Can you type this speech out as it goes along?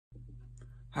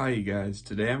Hi you guys,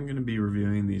 today I'm going to be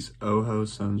reviewing these OhO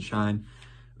Sunshine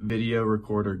video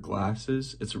recorder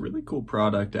glasses. It's a really cool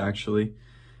product actually.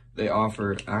 They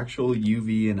offer actual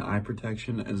UV and eye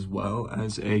protection as well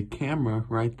as a camera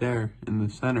right there in the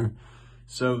center.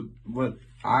 So what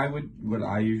I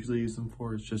usually use them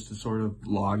for is just a sort of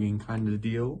vlogging kind of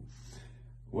deal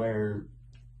where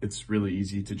it's really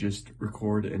easy to just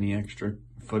record any extra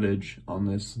footage on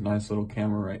this nice little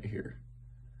camera right here.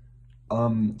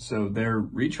 So they're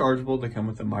rechargeable. They come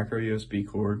with a micro USB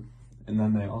cord, and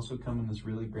then they also come in this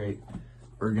really great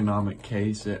ergonomic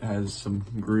case. It has some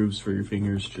grooves for your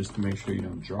fingers just to make sure you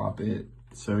don't drop it,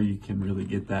 so you can really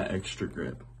get that extra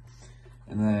grip.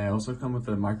 And then they also come with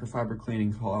a microfiber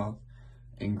cleaning cloth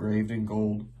engraved in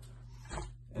gold,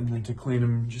 and then to clean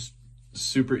them just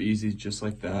super easy, just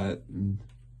like that. And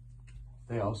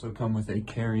they also come with a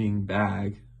carrying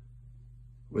bag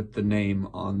with the name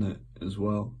on it as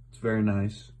well. It's very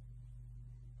nice.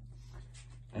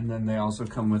 And then they also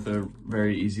come with a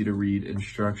very easy to read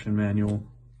instruction manual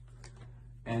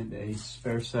and a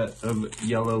spare set of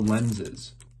yellow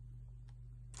lenses.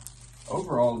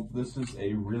 Overall, this is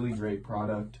a really great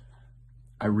product.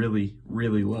 I really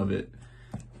love it.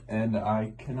 And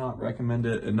I cannot recommend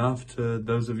it enough to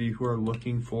those of you who are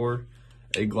looking for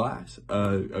a glasses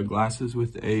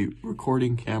with a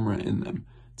recording camera in them.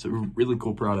 It's a really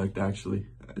cool product, actually.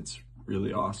 It's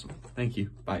really awesome. Thank you.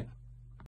 Bye.